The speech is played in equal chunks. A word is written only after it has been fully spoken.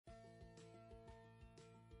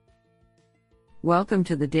Welcome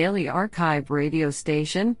to the Daily Archive radio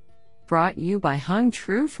station, brought you by Hung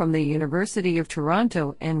Tru from the University of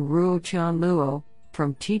Toronto and Ruo Chan Luo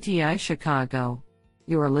from TTI Chicago.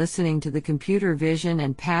 You are listening to the Computer Vision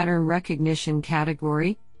and Pattern Recognition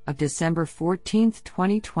category of December 14,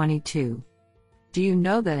 2022. Do you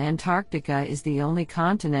know that Antarctica is the only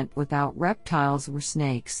continent without reptiles or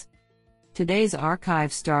snakes? Today's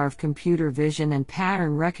archive star of computer vision and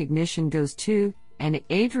pattern recognition goes to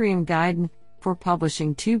Adrian Gaidon for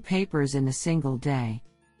publishing 2 papers in a single day.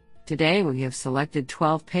 Today we have selected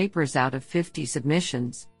 12 papers out of 50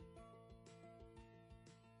 submissions.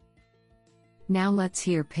 Now let's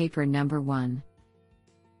hear paper number 1.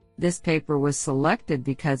 This paper was selected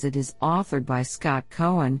because it is authored by Scott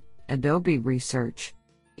Cohen, Adobe Research;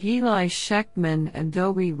 Eli Shechtman,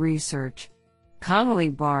 Adobe Research; Connolly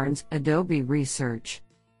Barnes, Adobe Research;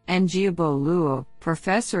 and Jiabo Luo,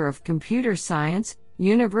 Professor of Computer Science,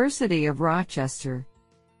 University of Rochester.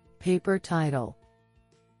 Paper title: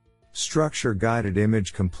 Structure-Guided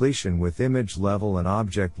Image Completion with Image-Level and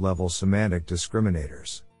Object-Level Semantic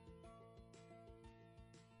Discriminators.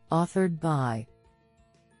 Authored by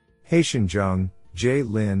Haishan Zheng, Jay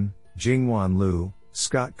Lin, Jingwan Liu,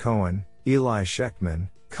 Scott Cohen, Eli Shechtman,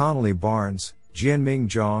 Connolly Barnes, Jianming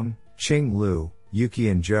Zhang, Qing Liu,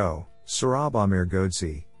 Yuqian Zhou, Saurabh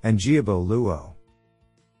Amirgodsi, and Jiabo Luo.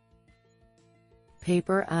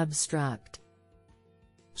 Paper abstract: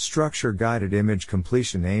 Structure-guided image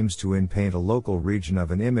completion aims to inpaint a local region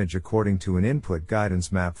of an image according to an input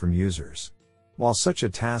guidance map from users. While such a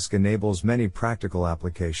task enables many practical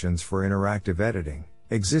applications for interactive editing,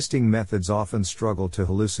 existing methods often struggle to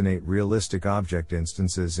hallucinate realistic object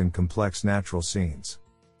instances in complex natural scenes.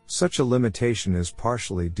 Such a limitation is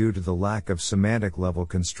partially due to the lack of semantic level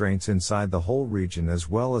constraints inside the whole region, as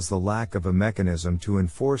well as the lack of a mechanism to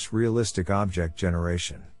enforce realistic object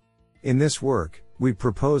generation. In this work, we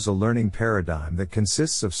propose a learning paradigm that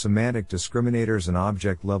consists of semantic discriminators and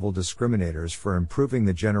object-level discriminators for improving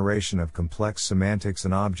the generation of complex semantics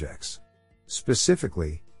and objects.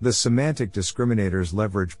 Specifically, the semantic discriminators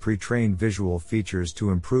leverage pre-trained visual features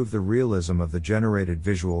to improve the realism of the generated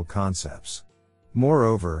visual concepts.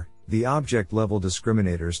 Moreover, the object-level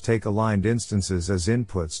discriminators take aligned instances as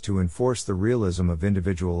inputs to enforce the realism of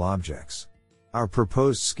individual objects. Our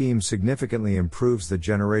proposed scheme significantly improves the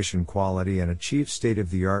generation quality and achieves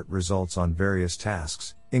state-of-the-art results on various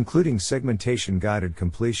tasks, including segmentation-guided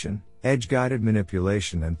completion, edge-guided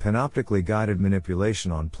manipulation, and panoptically guided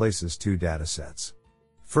manipulation on Places 2 datasets.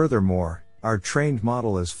 Furthermore, our trained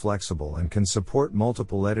model is flexible and can support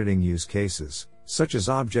multiple editing use cases, such as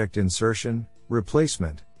object insertion,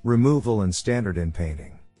 replacement, removal, and standard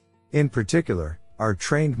inpainting. In particular, our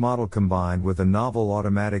trained model combined with a novel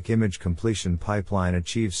automatic image completion pipeline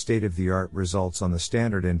achieves state-of-the-art results on the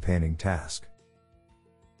standard inpainting task.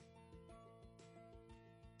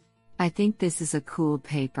 I think this is a cool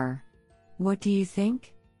paper. What do you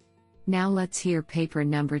think? Now let's hear paper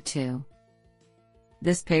number 2.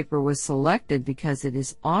 This paper was selected because it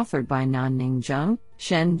is authored by Nanning Zheng,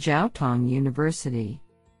 Shen Jiaotong University.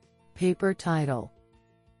 Paper title: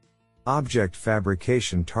 Object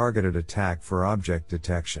Fabrication Targeted Attack for Object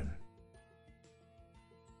Detection.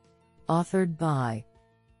 Authored by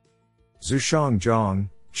Zushang Zhang,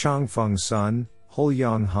 Changfeng Sun,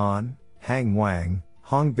 Huoyang Han, Hang Wang,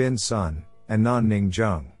 Hongbin Sun, and Nanning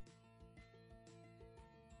Zheng.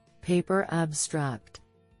 Paper abstract: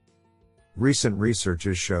 Recent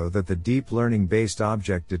researches show that the deep learning-based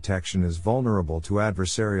object detection is vulnerable to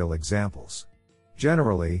adversarial examples.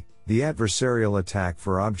 Generally, the adversarial attack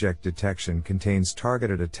for object detection contains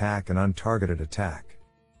targeted attack and untargeted attack.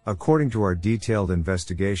 According to our detailed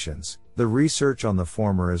investigations, the research on the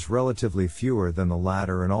former is relatively fewer than the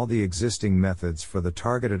latter, and all the existing methods for the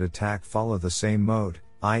targeted attack follow the same mode,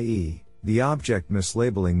 i.e., the object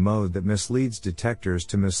mislabeling mode that misleads detectors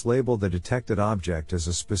to mislabel the detected object as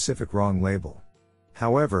a specific wrong label.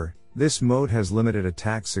 However, this mode has limited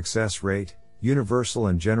attack success rate, universal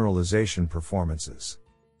and generalization performances.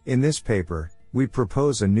 In this paper, we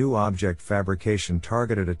propose a new object fabrication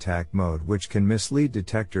targeted attack mode which can mislead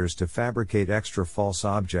detectors to fabricate extra false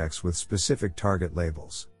objects with specific target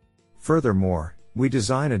labels. Furthermore, we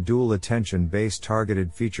design a dual attention-based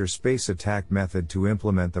targeted feature space attack method to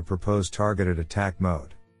implement the proposed targeted attack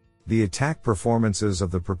mode. The attack performances of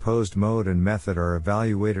the proposed mode and method are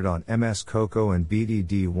evaluated on MS-COCO and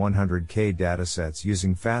BDD100K datasets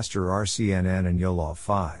using FASTER RCNN and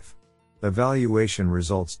YOLOV5. Evaluation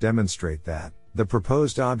results demonstrate that the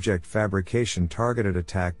proposed object fabrication targeted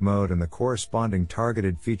attack mode and the corresponding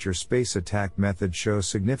targeted feature space attack method show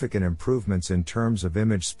significant improvements in terms of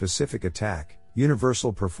image-specific attack,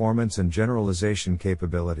 universal performance and generalization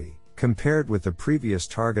capability, compared with the previous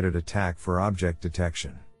targeted attack for object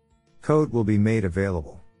detection. Code will be made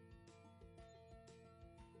available.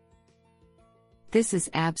 This is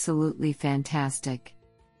absolutely fantastic.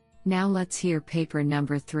 Now let's hear paper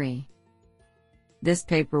number 3. This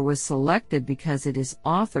paper was selected because it is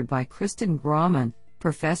authored by Kristen Grauman,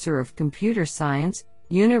 Professor of Computer Science,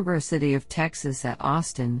 University of Texas at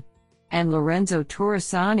Austin, and Lorenzo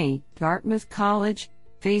Torresani, Dartmouth College,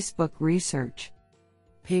 Facebook Research.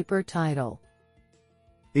 Paper title: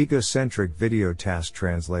 Egocentric Video Task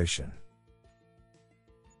Translation.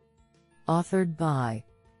 Authored by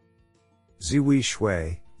Ziwei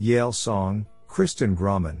Shui, Yale Song, Kristen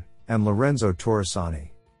Grauman, and Lorenzo Torresani.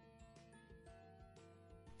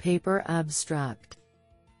 Paper abstract: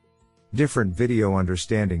 Different video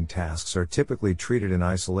understanding tasks are typically treated in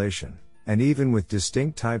isolation, and even with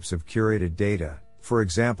distinct types of curated data, for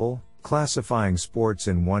example, classifying sports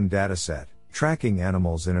in one dataset, tracking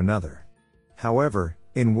animals in another. However,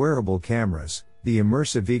 in wearable cameras, the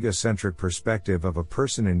immersive egocentric perspective of a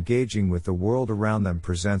person engaging with the world around them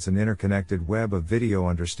presents an interconnected web of video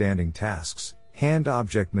understanding tasks,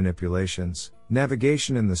 hand-object manipulations,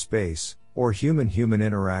 navigation in the space, or human-human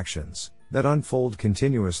interactions, that unfold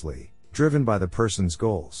continuously, driven by the person's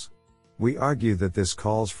goals. We argue that this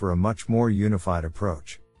calls for a much more unified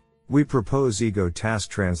approach. We propose Ego Task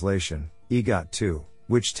Translation, EGOT-2,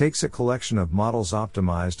 which takes a collection of models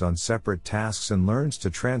optimized on separate tasks and learns to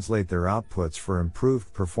translate their outputs for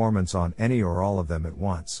improved performance on any or all of them at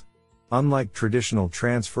once. Unlike traditional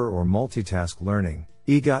transfer or multitask learning,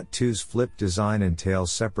 EGOT-2's flipped design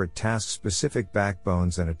entails separate task-specific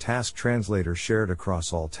backbones and a task translator shared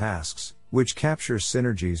across all tasks, which captures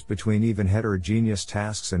synergies between even heterogeneous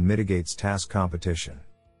tasks and mitigates task competition.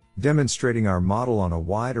 Demonstrating our model on a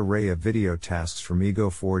wide array of video tasks from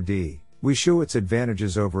Ego4D, we show its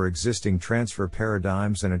advantages over existing transfer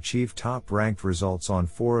paradigms and achieve top-ranked results on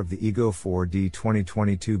 4 of the Ego4D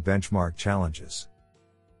 2022 benchmark challenges.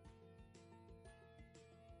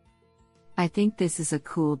 I think this is a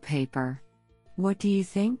cool paper. What do you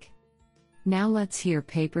think? Now let's hear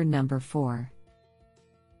paper number 4.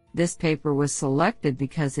 This paper was selected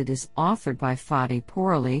because it is authored by Fadi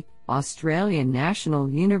Porley, Australian National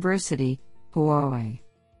University, Hawaii.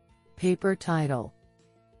 Paper title: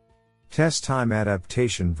 Test Time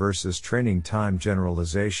Adaptation versus Training Time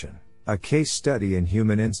Generalization, a case study in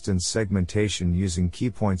human instance segmentation using key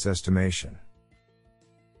points estimation.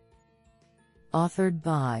 Authored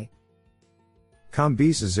by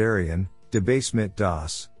Kambiz Azarian, Debasmit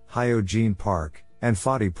Das, Hyogene Park, and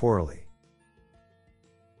Fadi Porley.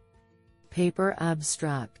 Paper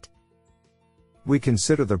abstract: We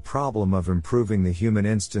consider the problem of improving the human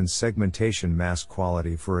instance segmentation mask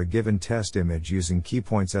quality for a given test image using key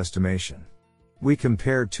points estimation. We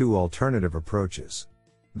compare 2 alternative approaches.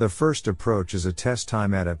 The first approach is a test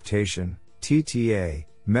time adaptation, TTA,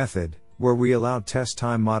 method, where we allow test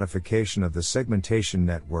time modification of the segmentation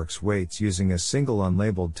network's weights using a single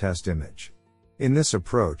unlabeled test image. In this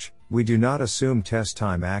approach, we do not assume test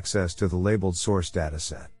time access to the labeled source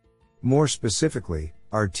dataset. More specifically,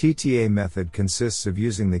 our TTA method consists of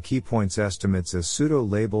using the key points estimates as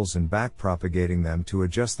pseudo-labels and backpropagating them to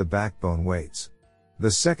adjust the backbone weights.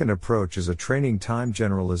 The second approach is a training time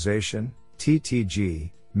generalization,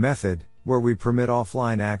 TTG, method, where we permit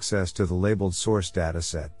offline access to the labeled source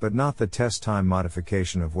dataset but not the test time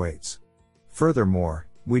modification of weights. Furthermore,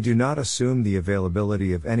 we do not assume the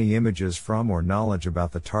availability of any images from or knowledge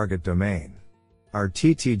about the target domain. Our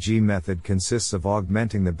TTG method consists of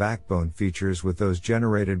augmenting the backbone features with those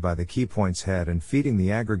generated by the keypoints head and feeding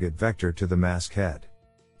the aggregate vector to the mask head.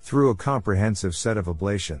 Through a comprehensive set of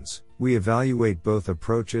ablations, we evaluate both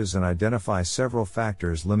approaches and identify several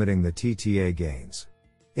factors limiting the TTA gains.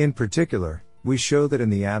 In particular, we show that in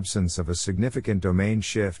the absence of a significant domain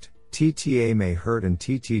shift, TTA may hurt and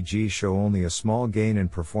TTG show only a small gain in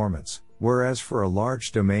performance, whereas for a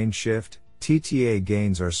large domain shift, TTA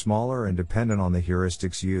gains are smaller and dependent on the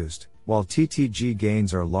heuristics used, while TTG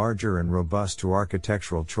gains are larger and robust to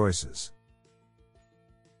architectural choices.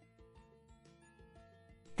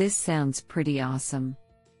 This sounds pretty awesome.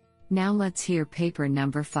 Now let's hear paper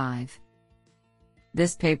number 5.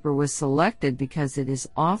 This paper was selected because it is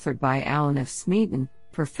authored by Alan F. Smeaton,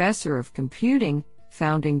 Professor of Computing,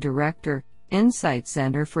 Founding Director, Insight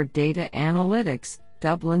Center for Data Analytics,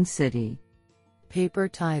 Dublin City. Paper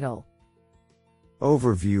title: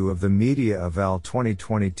 Overview of the Media Eval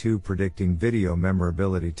 2022 Predicting Video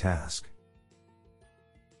Memorability Task.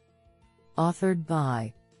 Authored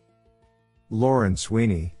by Lauren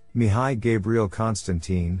Sweeney, Mihai Gabriel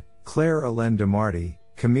Constantine, Claire Hélène Demarty,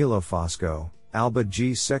 Camilo Fosco, Alba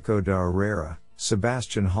G. Seco da Herrera,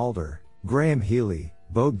 Sebastian Halder, Graham Healy,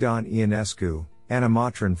 Bogdan Ionescu,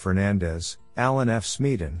 Animatron Fernandez, Alan F.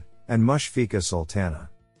 Smeaton, and Mushfiqa Sultana.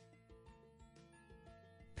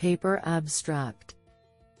 Paper abstract.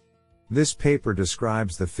 This paper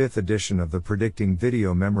describes the 5th edition of the Predicting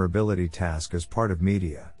Video Memorability task as part of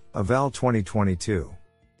Media Eval 2022.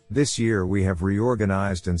 This year we have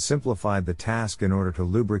reorganized and simplified the task in order to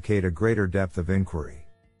lubricate a greater depth of inquiry.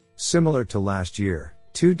 Similar to last year,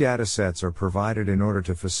 2 datasets are provided in order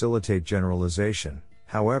to facilitate generalization.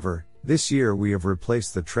 However, this year we have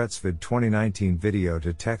replaced the TRETSVID 2019 video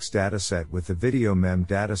to text dataset with the Video Mem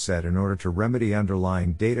dataset in order to remedy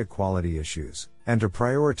underlying data quality issues, and to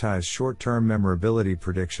prioritize short-term memorability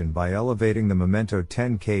prediction by elevating the Memento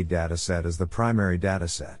 10K dataset as the primary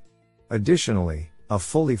dataset. Additionally, a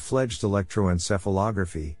fully fledged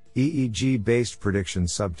electroencephalography, EEG-based prediction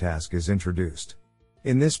subtask is introduced.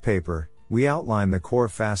 In this paper, we outline the core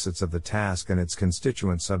facets of the task and its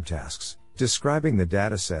constituent subtasks, describing the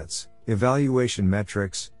datasets, evaluation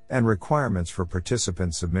metrics, and requirements for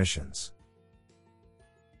participant submissions.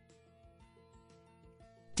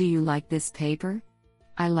 Do you like this paper?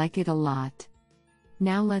 I like it a lot.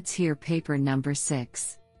 Now let's hear paper number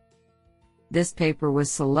 6. This paper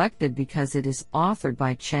was selected because it is authored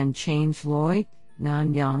by Chen Change Loi,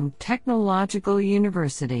 Nanyang Technological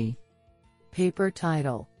University. Paper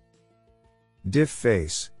title: Diff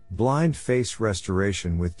Face, Blind Face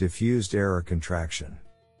Restoration with Diffused Error Contraction.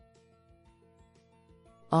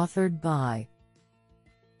 Authored by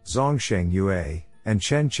Zhongsheng Yue and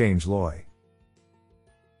Chen Change Loi.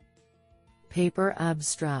 Paper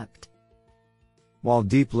abstract. While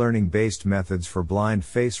deep learning-based methods for blind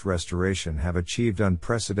face restoration have achieved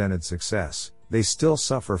unprecedented success, they still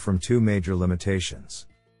suffer from 2 major limitations.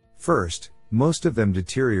 First, most of them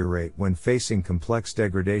deteriorate when facing complex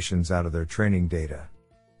degradations out of their training data.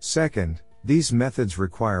 Second, these methods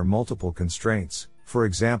require multiple constraints, for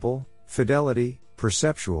example, fidelity,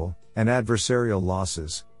 perceptual, and adversarial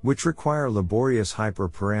losses, which require laborious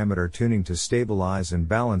hyperparameter tuning to stabilize and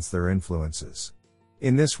balance their influences.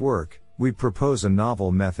 In this work, we propose a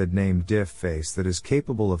novel method named Diff Face that is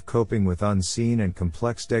capable of coping with unseen and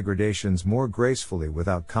complex degradations more gracefully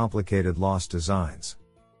without complicated loss designs.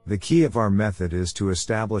 The key of our method is to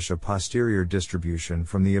establish a posterior distribution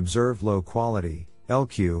from the observed low quality,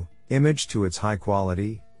 LQ, image to its high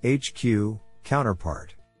quality, HQ,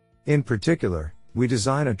 counterpart. In particular, we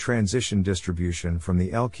design a transition distribution from the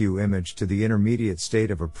LQ image to the intermediate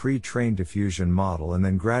state of a pre-trained diffusion model and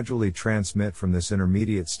then gradually transmit from this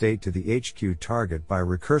intermediate state to the HQ target by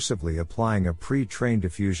recursively applying a pre-trained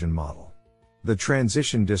diffusion model. The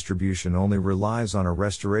transition distribution only relies on a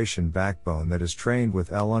restoration backbone that is trained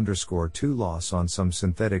with L_2 loss on some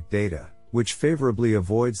synthetic data, which favorably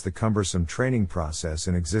avoids the cumbersome training process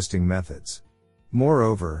in existing methods.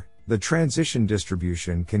 Moreover, the transition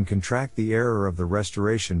distribution can contract the error of the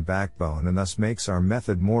restoration backbone and thus makes our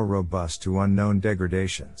method more robust to unknown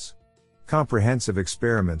degradations. Comprehensive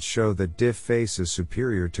experiments show that Diff Face is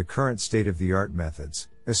superior to current state-of-the-art methods,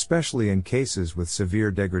 especially in cases with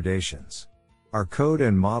severe degradations. Our code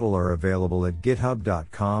and model are available at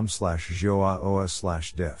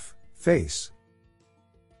github.com/joaoa/diff-face.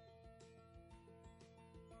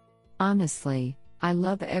 Honestly, I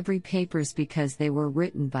love every papers because they were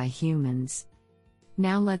written by humans.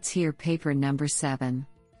 Now let's hear paper number 7.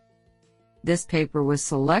 This paper was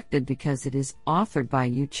selected because it is authored by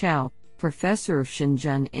Yu Chao, professor of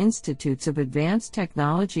Shenzhen Institutes of Advanced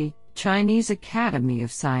Technology, Chinese Academy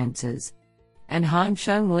of Sciences, and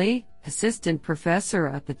Hongsheng Li, assistant professor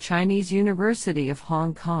at the Chinese University of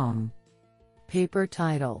Hong Kong. Paper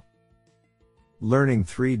title: Learning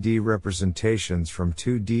 3D representations from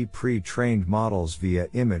 2D pre-trained models via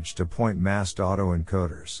image-to-point masked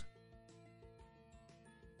autoencoders.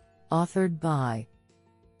 Authored by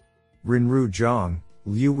Rinru Zhang,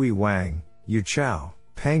 Liuwei Wang, Yu Chao,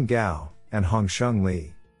 Peng Gao, and Hongsheng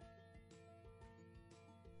Li.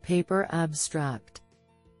 Paper abstract.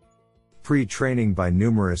 Pre-training by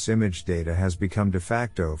numerous image data has become de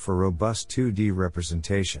facto for robust 2D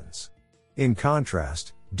representations. In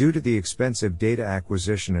contrast, due to the expensive data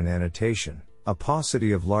acquisition and annotation, a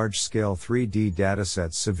paucity of large-scale 3D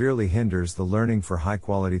datasets severely hinders the learning for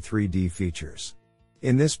high-quality 3D features.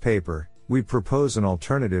 In this paper, we propose an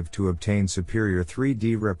alternative to obtain superior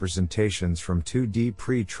 3D representations from 2D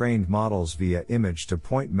pre-trained models via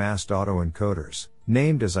image-to-point masked autoencoders,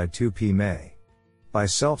 named as I2P-ME. By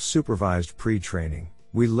self-supervised pre-training,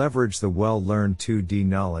 we leverage the well-learned 2D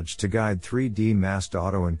knowledge to guide 3D masked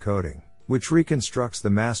autoencoding, which reconstructs the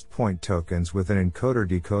masked point tokens with an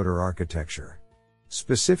encoder-decoder architecture.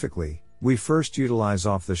 Specifically, We first utilize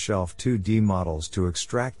off-the-shelf 2D models to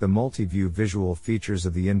extract the multi-view visual features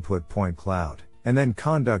of the input point cloud, and then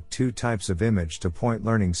conduct two types of image-to-point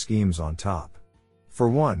learning schemes on top. For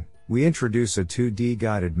one, we introduce a 2D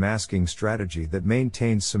guided masking strategy that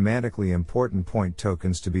maintains semantically important point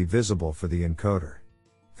tokens to be visible for the encoder.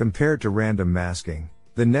 Compared to random masking,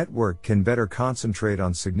 the network can better concentrate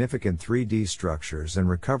on significant 3D structures and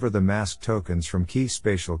recover the masked tokens from key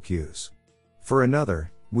spatial cues. For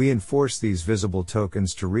another, we enforce these visible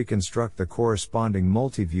tokens to reconstruct the corresponding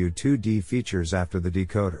multi-view 2D features after the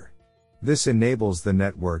decoder. This enables the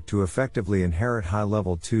network to effectively inherit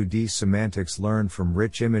high-level 2D semantics learned from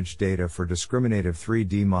rich image data for discriminative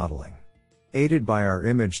 3D modeling. Aided by our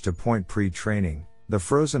image-to-point pre-training, the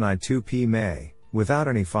Frozen I2P may, without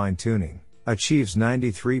any fine-tuning, achieves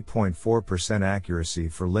 93.4% accuracy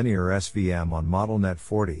for linear SVM on ModelNet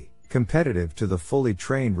 40, competitive to the fully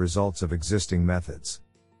trained results of existing methods.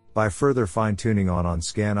 By further fine-tuning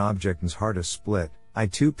on-scan object's hardest split,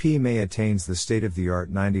 I2P may attains the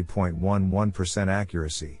state-of-the-art 90.11%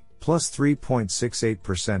 accuracy, plus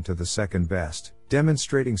 3.68% to the second best,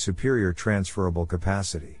 demonstrating superior transferable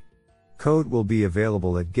capacity. Code will be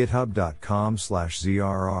available at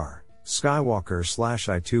github.com/zrr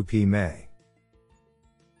Skywalker/I2P-May.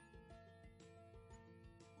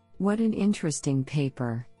 What an interesting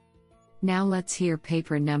paper. Now let's hear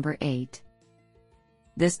paper number 8.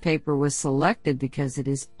 This paper was selected because it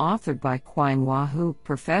is authored by Quanghua Hu,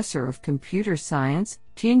 Professor of Computer Science,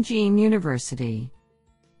 Tianjin University.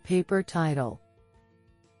 Paper title: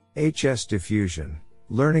 HS Diffusion,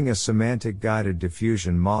 Learning a Semantic-Guided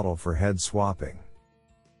Diffusion Model for Head Swapping.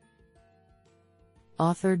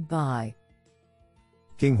 Authored by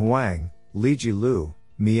Qing Huang, Liji Liu,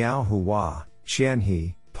 Miao Hua, Qian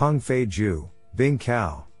He, Pengfei Zhu, Bing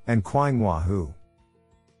Cao, and Quanghua Hu.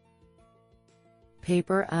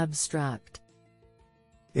 Paper abstract: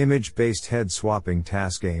 Image-based head swapping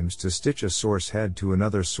task aims to stitch a source head to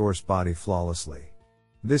another source body flawlessly.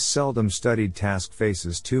 This seldom studied task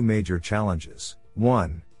faces two major challenges.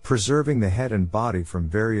 1. Preserving the head and body from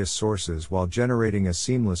various sources while generating a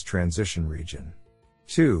seamless transition region.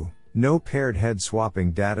 2. No paired head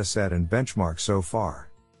swapping dataset and benchmark so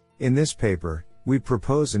far. In this paper, we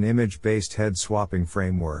propose an image-based head swapping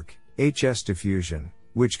framework, HS Diffusion,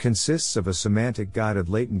 which consists of a semantic-guided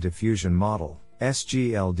latent diffusion model,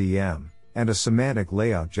 SGLDM, and a semantic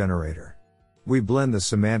layout generator. We blend the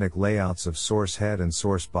semantic layouts of source head and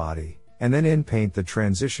source body, and then inpaint the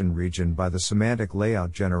transition region by the semantic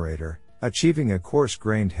layout generator, achieving a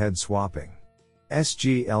coarse-grained head swapping.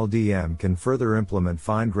 SGLDM can further implement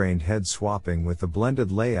fine-grained head swapping with the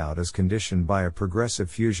blended layout as conditioned by a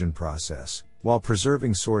progressive fusion process, while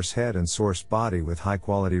preserving source head and source body with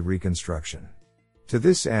high-quality reconstruction. To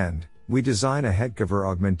this end, we design a headcover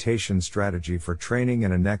augmentation strategy for training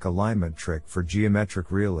and a neck alignment trick for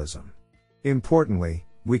geometric realism. Importantly,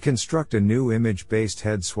 we construct a new image-based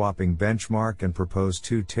head swapping benchmark and propose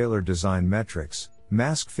two tailored design metrics,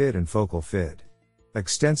 mask fit and focal fit.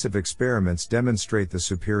 Extensive experiments demonstrate the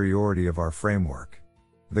superiority of our framework.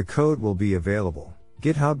 The code will be available,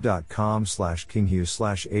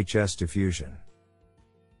 github.com/qinghu/hsdiffusion.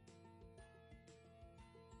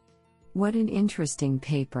 What an interesting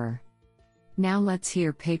paper. Now let's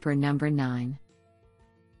hear paper number 9.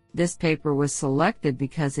 This paper was selected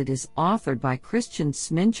because it is authored by Christian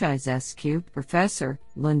Sminchizescu, Professor,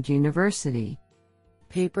 Lund University.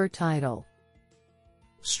 Paper title: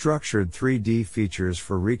 Structured 3D Features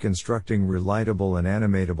for Reconstructing Relightable and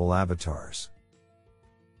Animatable Avatars.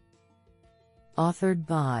 Authored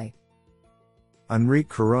by Enrique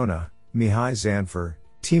Corona, Mihai Zanfer,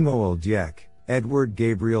 Timo Ildiec, Edward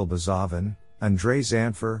Gabriel Bazavin, Andrei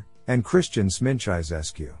Zanfer, and Christian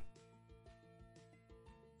Sminchizescu.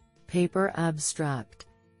 Paper abstract: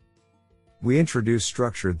 We introduce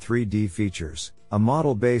structured 3D features, a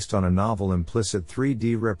model based on a novel implicit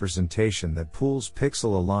 3D representation that pools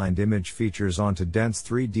pixel-aligned image features onto dense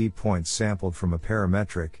 3D points sampled from a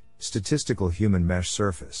parametric, statistical human mesh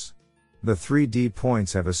surface. The 3D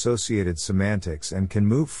points have associated semantics and can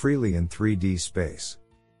move freely in 3D space.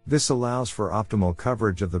 This allows for optimal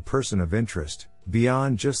coverage of the person of interest,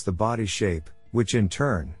 beyond just the body shape, which in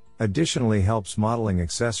turn, additionally helps modeling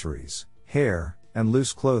accessories, hair, and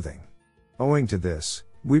loose clothing. Owing to this,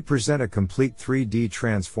 we present a complete 3D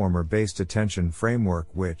transformer-based attention framework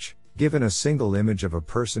which, given a single image of a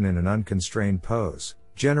person in an unconstrained pose,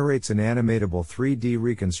 generates an animatable 3D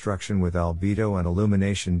reconstruction with albedo and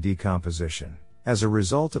illumination decomposition, as a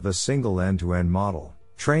result of a single end-to-end model,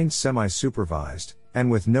 trained semi-supervised, and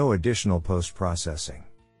with no additional post-processing.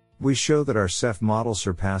 We show that our Ceph model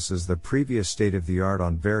surpasses the previous state-of-the-art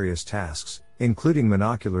on various tasks, including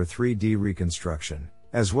monocular 3D reconstruction,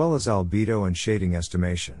 as well as albedo and shading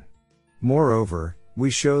estimation. Moreover,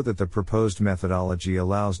 we show that the proposed methodology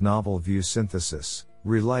allows novel view synthesis,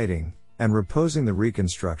 relighting, and reposing the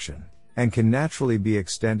reconstruction, and can naturally be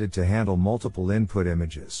extended to handle multiple input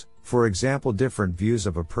images, for example different views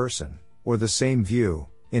of a person, or the same view,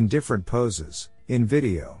 in different poses, in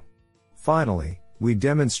video. Finally, we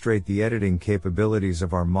demonstrate the editing capabilities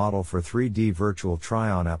of our model for 3D virtual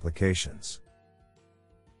try-on applications.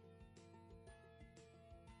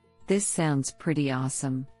 This sounds pretty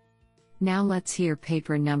awesome. Now let's hear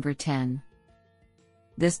paper number 10.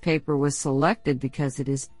 This paper was selected because it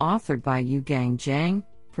is authored by Yugang Zhang,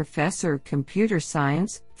 Professor of Computer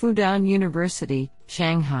Science, Fudan University,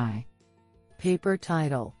 Shanghai. Paper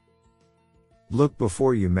title: Look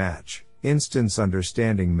before you match, Instance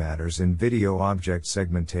Understanding Matters in Video Object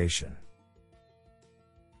Segmentation.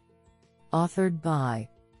 Authored by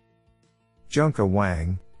Junke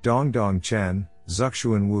Wang, Dongdong Chen,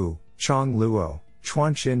 Zuxuan Wu, Chong Luo,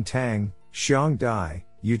 Chuanxin Tang, Xiang Dai,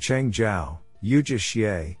 Yucheng Zhao, Yuzhi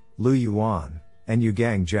Xie, Lu Yuan, and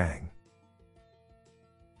Yugang Zhang.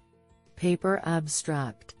 Paper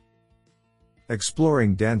abstract: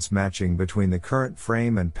 Exploring dense matching between the current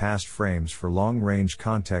frame and past frames for long-range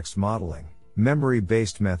context modeling,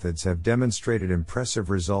 memory-based methods have demonstrated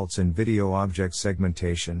impressive results in video object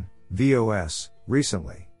segmentation, VOS,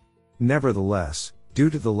 recently. Nevertheless,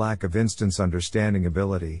 due to the lack of instance understanding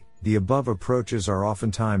ability, the above approaches are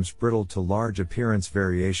oftentimes brittle to large appearance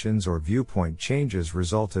variations or viewpoint changes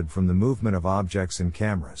resulted from the movement of objects in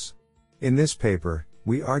cameras. In this paper,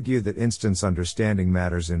 we argue that instance understanding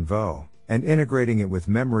matters in VO, and integrating it with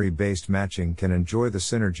memory-based matching can enjoy the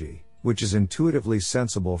synergy, which is intuitively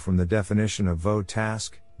sensible from the definition of VO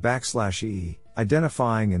task, \e,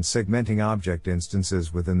 identifying and segmenting object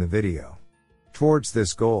instances within the video. Towards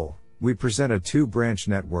this goal, we present a two-branch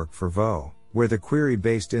network for VO, where the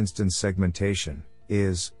query-based instance segmentation,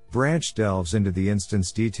 branch delves into the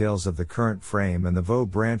instance details of the current frame and the VO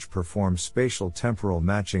branch performs spatial temporal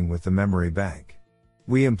matching with the memory bank.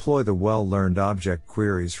 We employ the well-learned object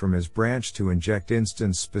queries from branch to inject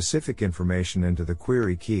instance-specific information into the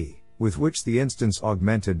query key, with which the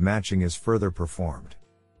instance-augmented matching is further performed.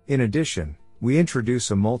 In addition, we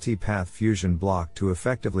introduce a multi-path fusion block to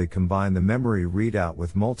effectively combine the memory readout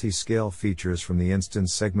with multi-scale features from the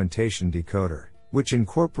instance segmentation decoder, which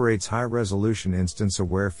incorporates high-resolution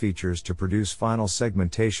instance-aware features to produce final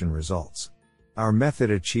segmentation results. Our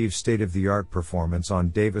method achieves state-of-the-art performance on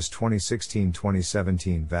Davis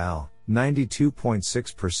 2016-2017 VAL,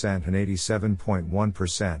 92.6% and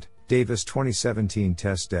 87.1%, Davis 2017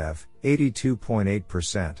 TestDev,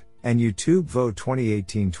 82.8%, and YouTube VO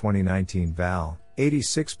 2018-2019 VAL,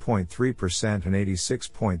 86.3% and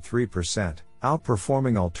 86.3%,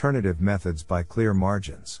 outperforming alternative methods by clear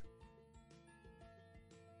margins.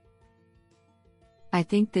 I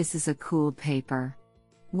think this is a cool paper.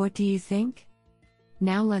 What do you think?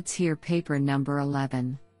 Now let's hear paper number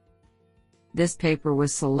 11. This paper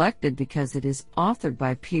was selected because it is authored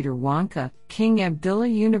by Peter Wanka, King Abdullah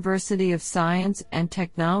University of Science and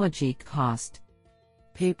Technology, KOST.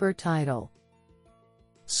 Paper title: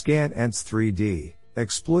 ScanEnts 3D,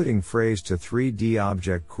 Exploiting Phrase to 3D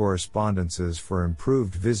Object Correspondences for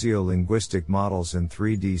Improved Visio-Linguistic Models in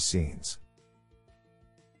 3D Scenes.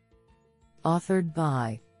 Authored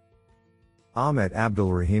by Ahmet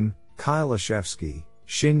Abdulrahim, Kyle Lashevsky,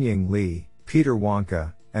 Xinying Li, Peter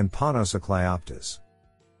Wanka, and Panos Aklioptis.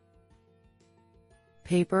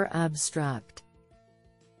 Paper abstract: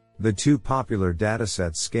 The two popular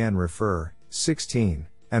datasets ScanRefer, 16,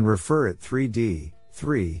 and ReferIt 3D,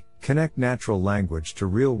 3, connect natural language to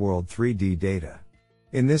real-world 3D data.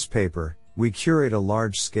 In this paper, we curate a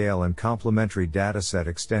large-scale and complementary dataset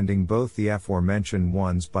extending both the aforementioned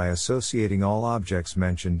ones by associating all objects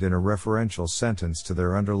mentioned in a referential sentence to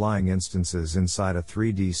their underlying instances inside a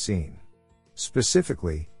 3D scene.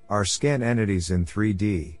 Specifically, our Scan Entities in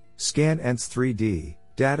 3D, ScanEnts 3D,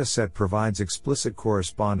 dataset provides explicit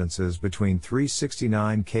correspondences between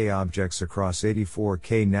 369K objects across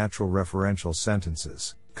 84K natural referential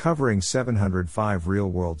sentences, covering 705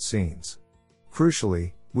 real-world scenes.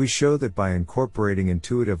 Crucially, we show that by incorporating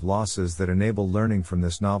intuitive losses that enable learning from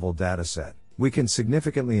this novel dataset, we can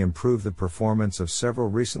significantly improve the performance of several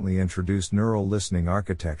recently introduced neural listening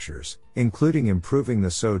architectures, including improving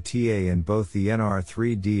the SOTA in both the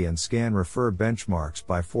NR3D and ScanRefer benchmarks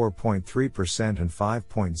by 4.3% and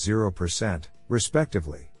 5.0%,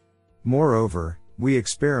 respectively. Moreover, we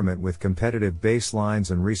experiment with competitive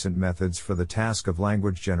baselines and recent methods for the task of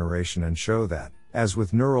language generation and show that, As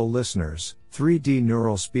with neural listeners, 3D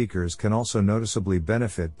neural speakers can also noticeably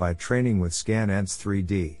benefit by training with ScanEnts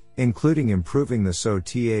 3D, including improving the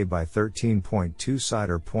SOTA by 13.2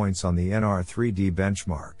 CIDR points on the NR3D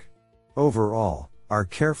benchmark. Overall, our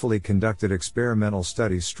carefully conducted experimental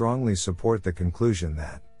studies strongly support the conclusion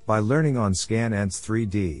that, by learning on ScanEnts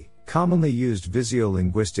 3D, commonly used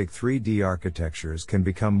visio-linguistic 3D architectures can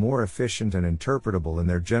become more efficient and interpretable in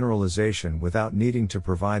their generalization without needing to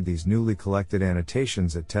provide these newly collected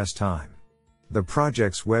annotations at test time. The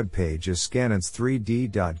project's webpage is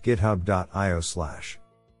scanents3d.github.io/.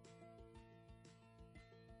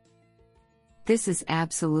 This is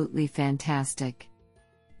absolutely fantastic.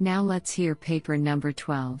 Now let's hear paper number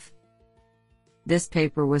 12. This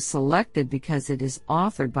paper was selected because it is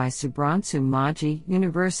authored by Subhranshu Majhi,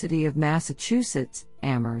 University of Massachusetts,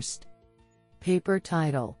 Amherst. Paper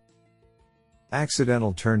title: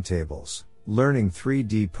 Accidental Turntables, Learning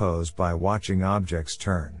 3D Pose by Watching Objects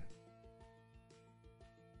Turn.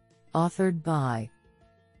 Authored by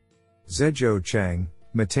Zhezhou Cheng,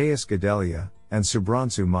 Matheus Gadelha, and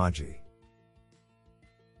Subhranshu Majhi.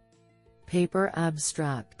 Paper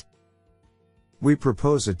abstract: We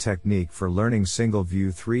propose a technique for learning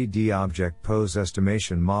single-view 3D object pose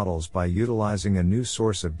estimation models by utilizing a new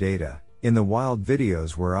source of data, in the wild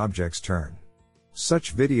videos where objects turn.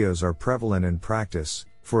 Such videos are prevalent in practice,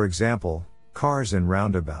 for example, cars in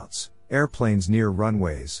roundabouts, airplanes near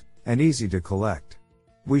runways, and easy to collect.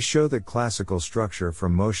 We show that classical structure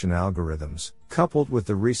from motion algorithms, coupled with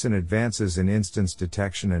the recent advances in instance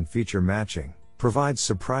detection and feature matching, provides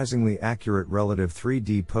surprisingly accurate relative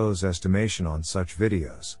 3D pose estimation on such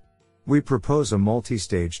videos. We propose a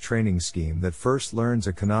multi-stage training scheme that first learns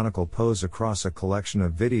a canonical pose across a collection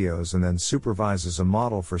of videos and then supervises a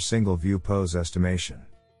model for single-view pose estimation.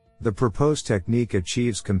 The proposed technique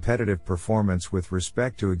achieves competitive performance with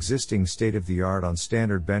respect to existing state-of-the-art on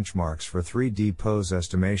standard benchmarks for 3D pose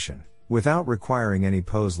estimation, without requiring any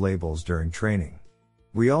pose labels during training.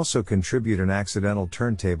 We also contribute an accidental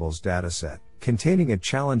turntables dataset, containing a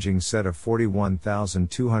challenging set of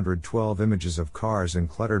 41,212 images of cars in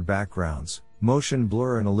cluttered backgrounds, motion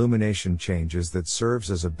blur and illumination changes that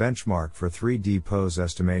serves as a benchmark for 3D pose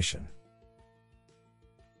estimation.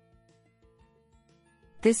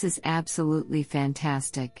 This is absolutely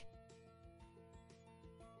fantastic.